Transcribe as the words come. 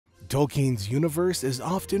Tolkien's universe is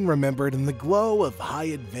often remembered in the glow of high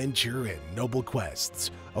adventure and noble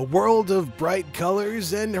quests, a world of bright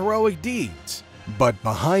colors and heroic deeds. But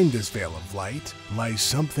behind this veil of light lies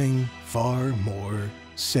something far more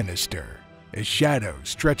sinister. A shadow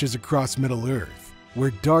stretches across Middle-earth,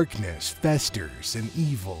 where darkness festers and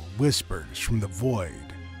evil whispers from the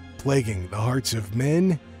void, plaguing the hearts of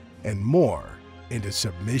men and more into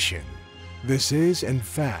submission. This is, in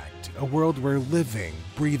fact, a world where living,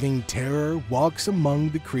 breathing terror walks among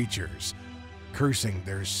the creatures, cursing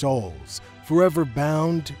their souls, forever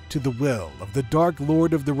bound to the will of the Dark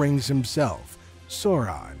Lord of the Rings himself,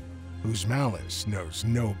 Sauron, whose malice knows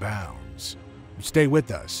no bounds. Stay with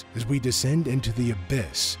us as we descend into the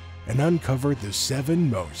abyss and uncover the 7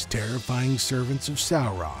 most terrifying servants of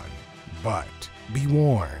Sauron. But be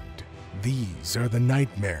warned, these are the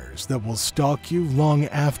nightmares that will stalk you long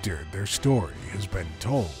after their story has been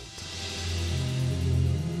told.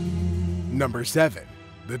 Number 7.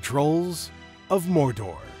 The Trolls of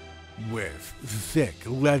Mordor. With thick,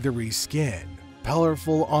 leathery skin,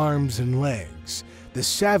 powerful arms and legs, the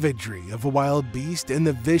savagery of a wild beast and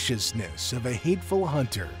the viciousness of a hateful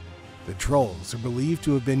hunter, the Trolls are believed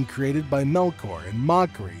to have been created by Melkor in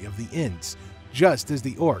mockery of the Ents, just as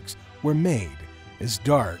the Orcs were made as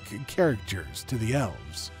dark characters to the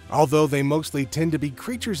Elves. Although they mostly tend to be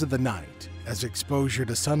creatures of the night, as exposure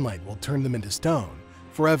to sunlight will turn them into stone,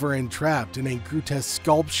 forever entrapped in a grotesque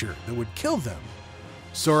sculpture that would kill them,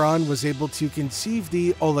 Sauron was able to conceive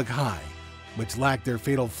the Olog-hai, which lacked their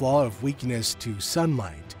fatal flaw of weakness to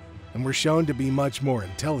sunlight, and were shown to be much more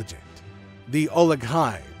intelligent. The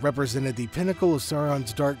Olog-hai represented the pinnacle of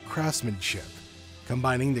Sauron's dark craftsmanship,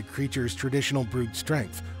 combining the creature's traditional brute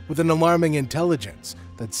strength with an alarming intelligence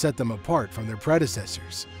that set them apart from their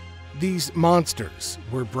predecessors. These monsters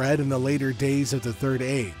were bred in the later days of the Third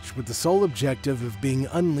Age with the sole objective of being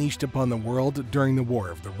unleashed upon the world during the War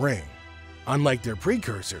of the Ring. Unlike their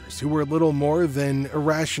precursors, who were little more than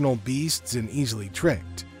irrational beasts and easily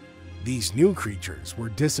tricked, these new creatures were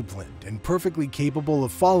disciplined and perfectly capable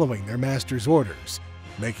of following their master's orders,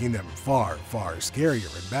 making them far, far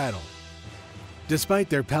scarier in battle. Despite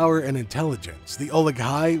their power and intelligence, the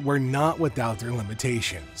Olog-hai were not without their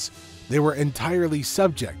limitations. They were entirely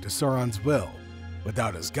subject to Sauron's will.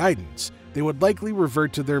 Without his guidance, they would likely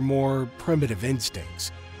revert to their more primitive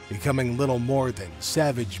instincts, becoming little more than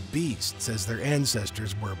savage beasts as their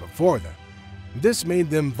ancestors were before them. This made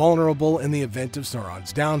them vulnerable in the event of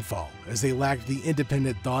Sauron's downfall, as they lacked the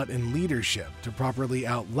independent thought and leadership to properly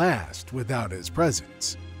outlast without his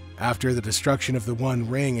presence. After the destruction of the One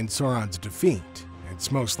Ring and Sauron's defeat,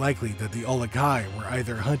 it's most likely that the Olog-hai were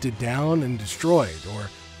either hunted down and destroyed or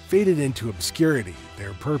faded into obscurity,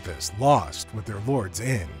 their purpose lost with their lord's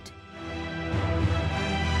end.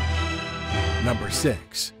 Number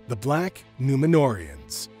 6. The Black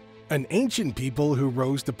Númenóreans. An ancient people who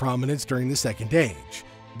rose to prominence during the Second Age.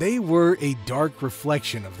 They were a dark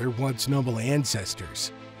reflection of their once noble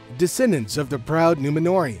ancestors. Descendants of the proud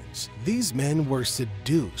Númenóreans, these men were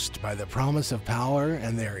seduced by the promise of power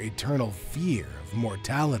and their eternal fear of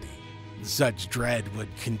mortality. Such dread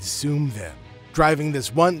would consume them, driving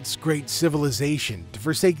this once great civilization to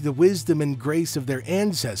forsake the wisdom and grace of their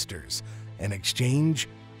ancestors in exchange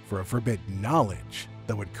for a forbidden knowledge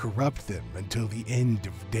that would corrupt them until the end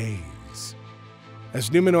of days. As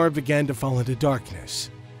Númenor began to fall into darkness,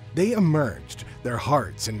 they emerged, their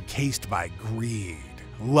hearts encased by greed,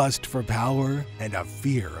 lust for power, and a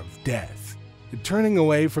fear of death. Turning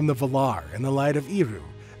away from the Valar and the light of Eru,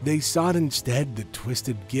 they sought instead the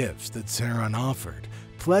twisted gifts that Sauron offered,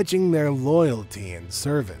 pledging their loyalty and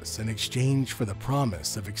service in exchange for the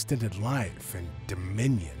promise of extended life and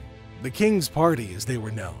dominion. The King's Party, as they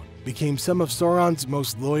were known, became some of Sauron's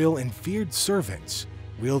most loyal and feared servants,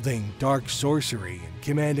 wielding dark sorcery and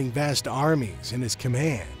commanding vast armies in his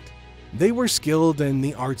command. They were skilled in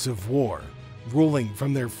the arts of war, ruling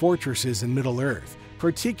from their fortresses in Middle-earth,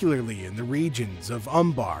 particularly in the regions of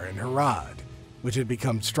Umbar and Harad, which had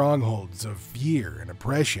become strongholds of fear and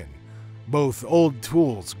oppression, both old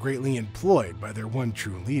tools greatly employed by their one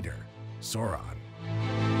true leader, Sauron.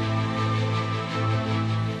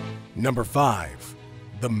 Number 5.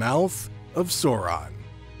 The Mouth of Sauron.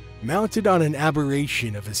 Mounted on an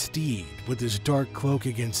aberration of a steed with his dark cloak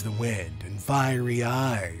against the wind and fiery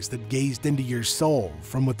eyes that gazed into your soul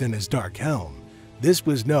from within his dark helm, this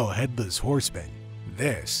was no headless horseman.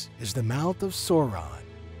 This is the Mouth of Sauron,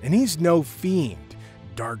 and he's no fiend,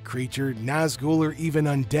 dark creature, Nazgul, or even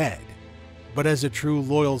undead. But as a true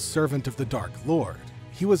loyal servant of the Dark Lord,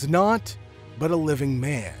 he was not but a living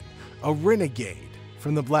man, a renegade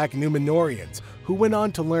from the Black Númenóreans who went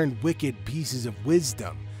on to learn wicked pieces of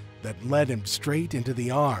wisdom that led him straight into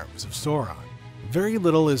the arms of Sauron. Very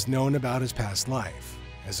little is known about his past life.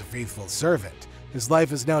 As a faithful servant, his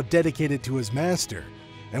life is now dedicated to his master,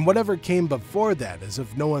 and whatever came before that is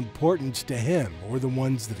of no importance to him or the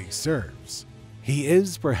ones that he serves. He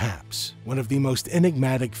is, perhaps, one of the most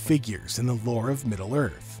enigmatic figures in the lore of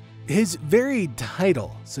Middle-earth. His very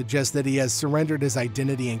title suggests that he has surrendered his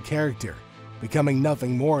identity and character, becoming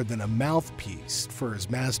nothing more than a mouthpiece for his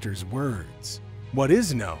master's words. What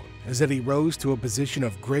is known is that he rose to a position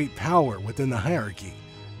of great power within the hierarchy,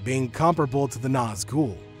 being comparable to the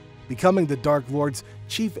Nazgul, becoming the Dark Lord's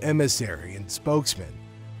chief emissary and spokesman,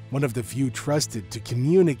 one of the few trusted to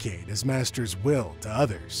communicate his master's will to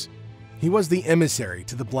others. He was the emissary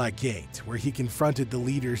to the Black Gate, where he confronted the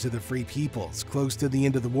leaders of the Free Peoples close to the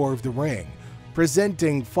end of the War of the Ring,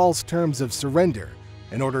 presenting false terms of surrender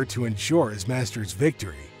in order to ensure his master's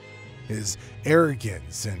victory, his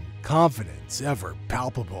arrogance and confidence ever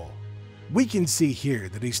palpable. We can see here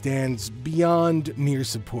that he stands beyond mere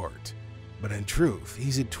support, but in truth,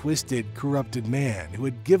 he's a twisted, corrupted man who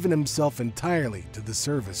had given himself entirely to the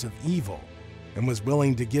service of evil and was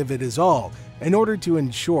willing to give it his all in order to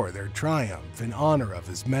ensure their triumph in honor of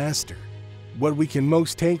his master. What we can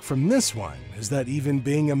most take from this one is that even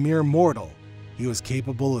being a mere mortal, he was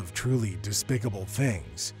capable of truly despicable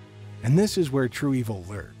things. And this is where true evil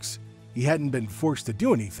lurks. He hadn't been forced to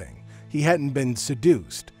do anything. He hadn't been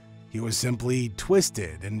seduced. He was simply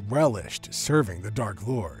twisted and relished serving the Dark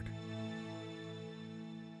Lord.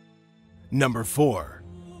 Number 4.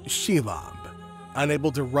 Shelob.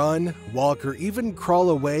 Unable to run, walk, or even crawl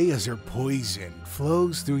away as her poison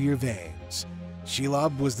flows through your veins,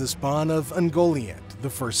 Shelob was the spawn of Ungoliant, the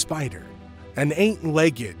first spider, an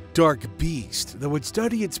 8-legged, dark beast that would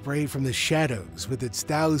study its prey from the shadows with its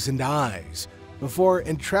 1,000 eyes before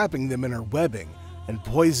entrapping them in her webbing and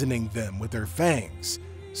poisoning them with her fangs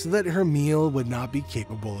so that her meal would not be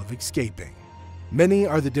capable of escaping. Many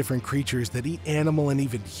are the different creatures that eat animal and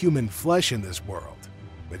even human flesh in this world,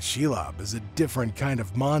 but Shelob is a different kind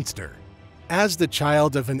of monster. As the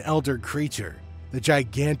child of an elder creature, the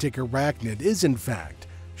gigantic arachnid is in fact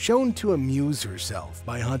shown to amuse herself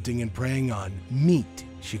by hunting and preying on meat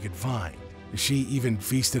she could find. She even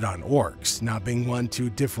feasted on orcs, not being one to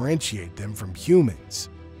differentiate them from humans.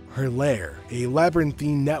 Her lair, a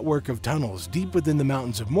labyrinthine network of tunnels deep within the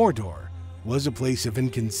mountains of Mordor, was a place of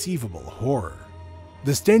inconceivable horror.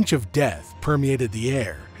 The stench of death permeated the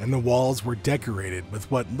air, and the walls were decorated with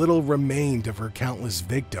what little remained of her countless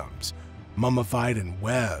victims, mummified in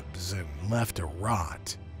webs and left to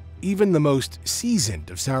rot. Even the most seasoned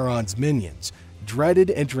of Sauron's minions dreaded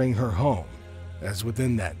entering her home, as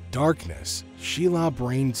within that darkness, Shelob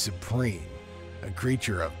reigned supreme, a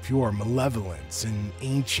creature of pure malevolence and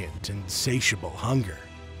ancient, insatiable hunger.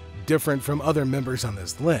 Different from other members on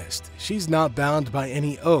this list, she's not bound by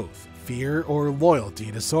any oath, fear, or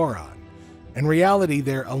loyalty to Sauron. In reality,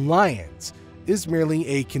 their alliance is merely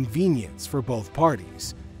a convenience for both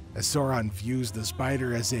parties, as Sauron views the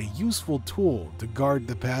spider as a useful tool to guard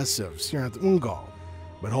the pass of Cirith Ungol,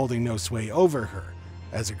 but holding no sway over her,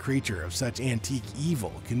 as a creature of such antique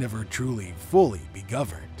evil can never truly, fully be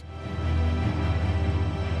governed.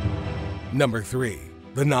 Number 3.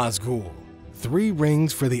 The Nazgul. 3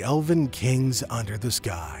 rings for the elven kings under the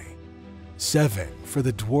sky. 7 for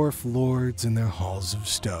the dwarf lords in their halls of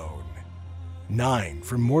stone. 9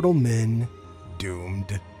 for mortal men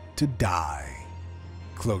doomed to die.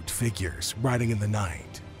 Cloaked figures riding in the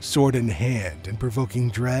night, sword in hand and provoking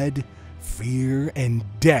dread, fear, and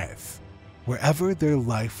death wherever their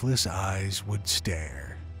lifeless eyes would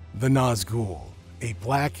stare. The Nazgul, a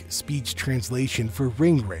black speech translation for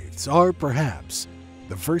ring wraiths, are perhaps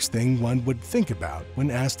the first thing one would think about when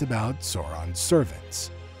asked about Sauron's servants.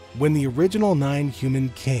 When the original 9 human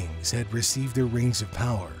kings had received their rings of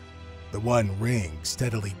power, the one ring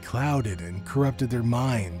steadily clouded and corrupted their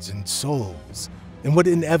minds and souls, and would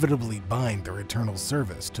inevitably bind their eternal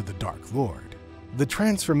service to the Dark Lord. The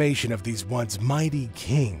transformation of these once mighty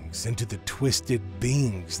kings into the twisted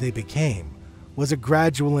beings they became was a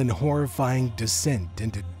gradual and horrifying descent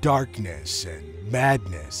into darkness and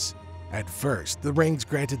madness. At first, the rings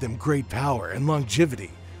granted them great power and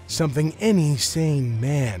longevity, something any sane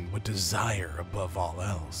man would desire above all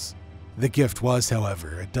else. The gift was,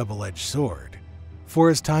 however, a double-edged sword, for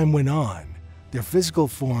as time went on, their physical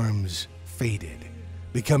forms faded,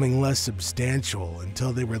 becoming less substantial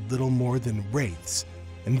until they were little more than wraiths,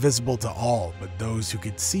 invisible to all but those who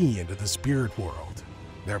could see into the spirit world.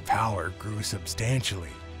 Their power grew substantially,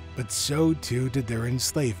 but so too did their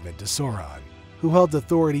enslavement to Sauron, who held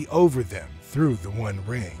authority over them through the One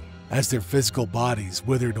Ring. As their physical bodies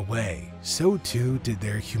withered away, so too did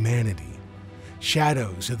their humanity.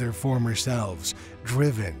 Shadows of their former selves,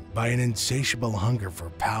 driven by an insatiable hunger for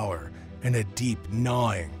power and a deep,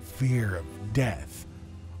 gnawing fear of death,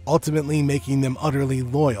 ultimately making them utterly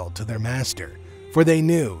loyal to their master, for they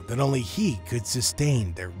knew that only he could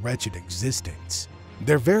sustain their wretched existence.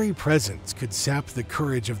 Their very presence could sap the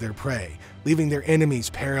courage of their prey, leaving their enemies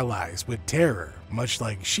paralyzed with terror, much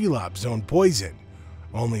like Shelob's own poison,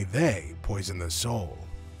 only they poison the soul.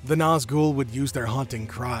 The Nazgul would use their haunting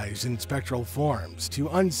cries and spectral forms to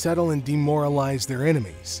unsettle and demoralize their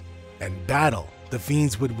enemies. In battle, the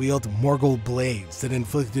fiends would wield Morgul blades that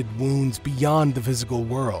inflicted wounds beyond the physical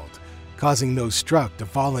world, causing those struck to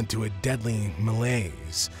fall into a deadly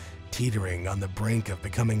malaise, teetering on the brink of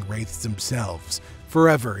becoming wraiths themselves,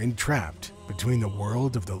 forever entrapped between the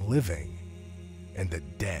world of the living and the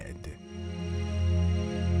dead.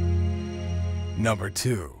 Number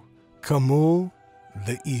 2. Khamûl,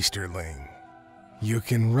 the Easterling. You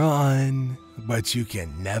can run, but you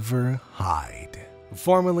can never hide.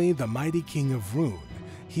 Formerly the mighty king of Rhûn,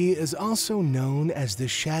 he is also known as the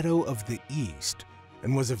Shadow of the East,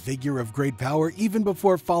 and was a figure of great power even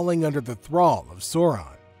before falling under the thrall of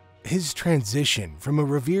Sauron. His transition from a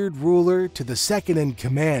revered ruler to the second in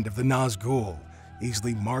command of the Nazgul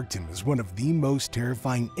easily marked him as one of the most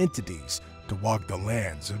terrifying entities to walk the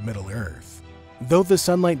lands of Middle-earth. Though the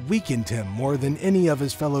sunlight weakened him more than any of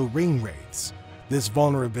his fellow ring wraiths, this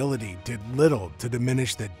vulnerability did little to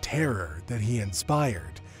diminish the terror that he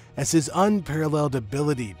inspired, as his unparalleled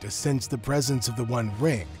ability to sense the presence of the One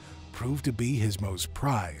Ring proved to be his most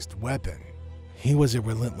prized weapon. He was a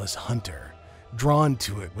relentless hunter, drawn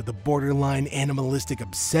to it with a borderline animalistic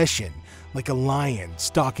obsession, like a lion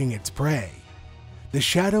stalking its prey. The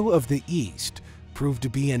Shadow of the East proved to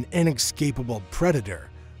be an inescapable predator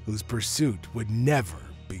whose pursuit would never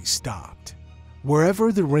be stopped.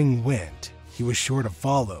 Wherever the ring went, he was sure to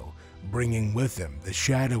follow, bringing with him the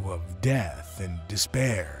shadow of death and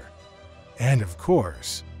despair, and of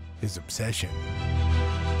course, his obsession.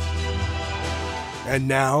 And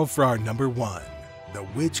now for our number 1, the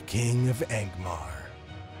Witch-King of Angmar.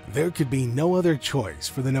 There could be no other choice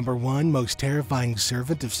for the number 1 most terrifying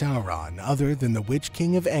servant of Sauron other than the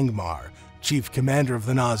Witch-King of Angmar, chief commander of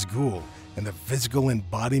the Nazgul, and the physical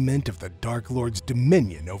embodiment of the Dark Lord's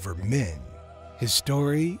dominion over men. His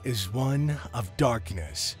story is one of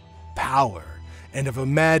darkness, power, and of a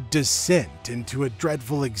mad descent into a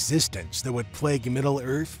dreadful existence that would plague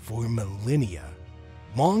Middle-earth for millennia.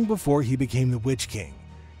 Long before he became the Witch King,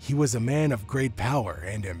 he was a man of great power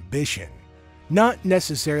and ambition. Not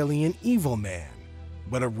necessarily an evil man,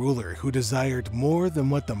 but a ruler who desired more than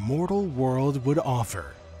what the mortal world would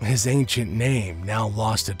offer. His ancient name, now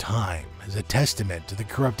lost to time, is a testament to the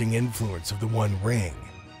corrupting influence of the One Ring.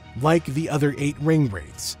 Like the other 8 ring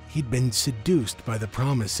wraiths, he'd been seduced by the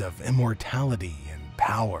promise of immortality and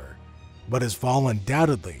power, but his fall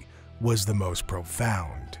undoubtedly was the most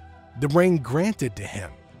profound. The ring granted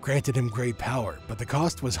him great power, but the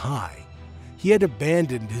cost was high. He had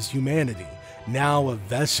abandoned his humanity, now a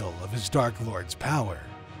vessel of his Dark Lord's power.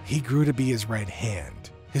 He grew to be his right hand,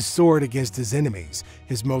 his sword against his enemies,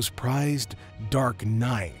 his most prized Dark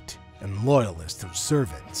Knight, and loyalist of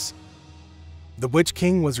servants. The Witch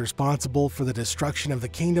King was responsible for the destruction of the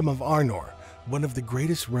Kingdom of Arnor, one of the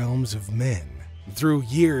greatest realms of men. Through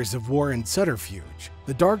years of war and subterfuge,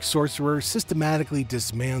 the Dark Sorcerer systematically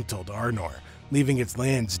dismantled Arnor, leaving its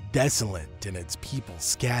lands desolate and its people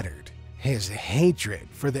scattered. His hatred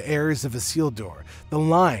for the heirs of Isildur, the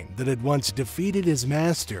line that had once defeated his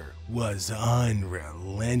master, was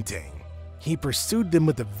unrelenting. He pursued them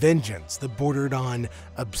with a vengeance that bordered on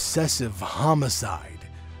obsessive homicide,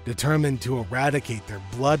 determined to eradicate their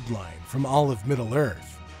bloodline from all of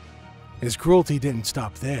Middle-earth. His cruelty didn't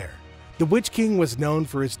stop there. The Witch King was known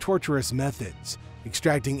for his torturous methods,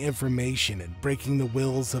 extracting information and breaking the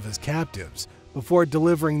wills of his captives before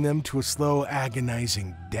delivering them to a slow,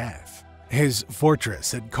 agonizing death. His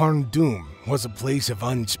fortress at Carn Dûm was a place of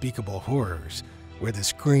unspeakable horrors, where the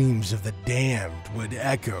screams of the damned would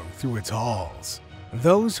echo through its halls.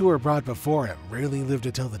 Those who were brought before him rarely lived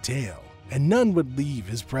to tell the tale, and none would leave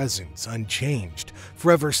his presence unchanged,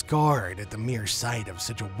 forever scarred at the mere sight of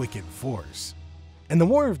such a wicked force. In the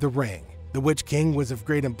War of the Ring, the Witch King was of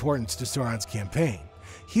great importance to Sauron's campaign.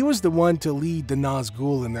 He was the one to lead the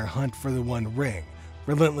Nazgul in their hunt for the One Ring,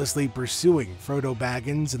 relentlessly pursuing Frodo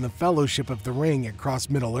Baggins and the Fellowship of the Ring across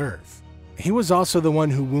Middle-earth. He was also the one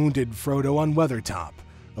who wounded Frodo on Weathertop,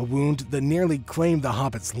 a wound that nearly claimed the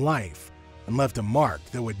Hobbit's life and left a mark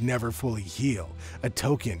that would never fully heal, a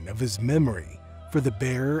token of his memory for the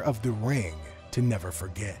bearer of the ring. to never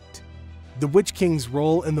forget. The Witch King's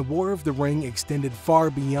role in the War of the Ring extended far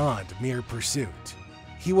beyond mere pursuit.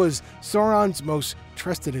 He was Sauron's most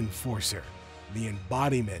trusted enforcer, the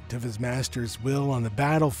embodiment of his master's will on the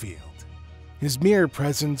battlefield. His mere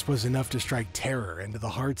presence was enough to strike terror into the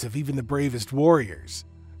hearts of even the bravest warriors.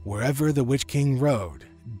 Wherever the Witch King rode,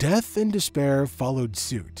 death and despair followed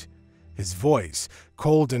suit. His voice,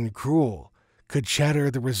 cold and cruel, could shatter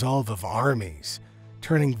the resolve of armies,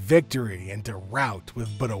 turning victory into rout with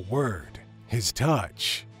but a word. His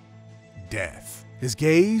touch, death. His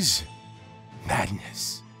gaze,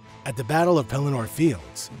 madness. At the Battle of Pelennor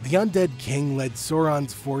Fields, the undead king led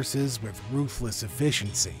Sauron's forces with ruthless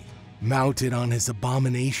efficiency. Mounted on his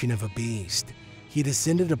abomination of a beast, he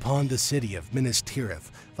descended upon the city of Minas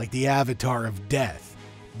Tirith like the avatar of death,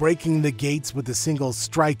 breaking the gates with a single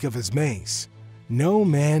strike of his mace. No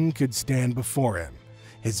man could stand before him.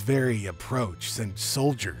 His very approach sent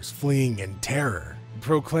soldiers fleeing in terror,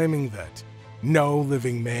 proclaiming that no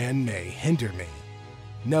living man may hinder me.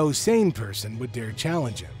 No sane person would dare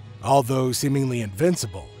challenge him. Although seemingly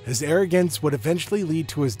invincible, his arrogance would eventually lead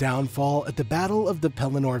to his downfall at the Battle of the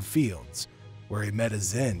Pelennor Fields, where he met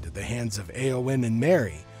his end at the hands of Éowyn and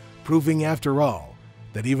Merry, proving after all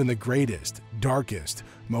that even the greatest, darkest,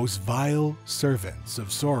 most vile servants of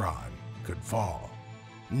Sauron could fall.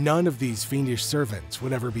 None of these fiendish servants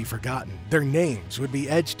would ever be forgotten. Their names would be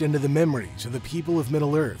etched into the memories of the people of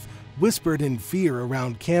Middle-earth, whispered in fear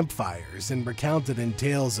around campfires and recounted in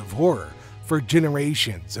tales of horror for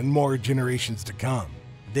generations and more generations to come.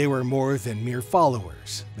 They were more than mere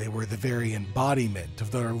followers. They were the very embodiment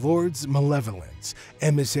of their lord's malevolence,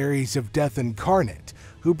 emissaries of death incarnate,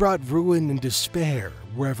 who brought ruin and despair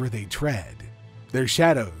wherever they tread. Their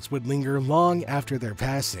shadows would linger long after their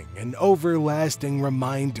passing, an everlasting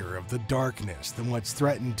reminder of the darkness that once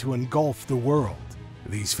threatened to engulf the world.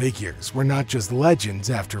 These figures were not just legends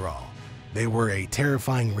after all. They were a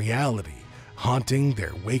terrifying reality, haunting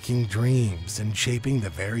their waking dreams and shaping the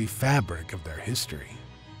very fabric of their history.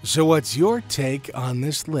 So what's your take on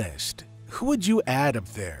this list? Who would you add up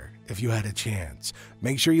there if you had a chance?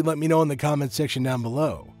 Make sure you let me know in the comment section down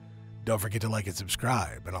below. Don't forget to like and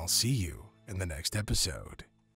subscribe, and I'll see you in the next episode.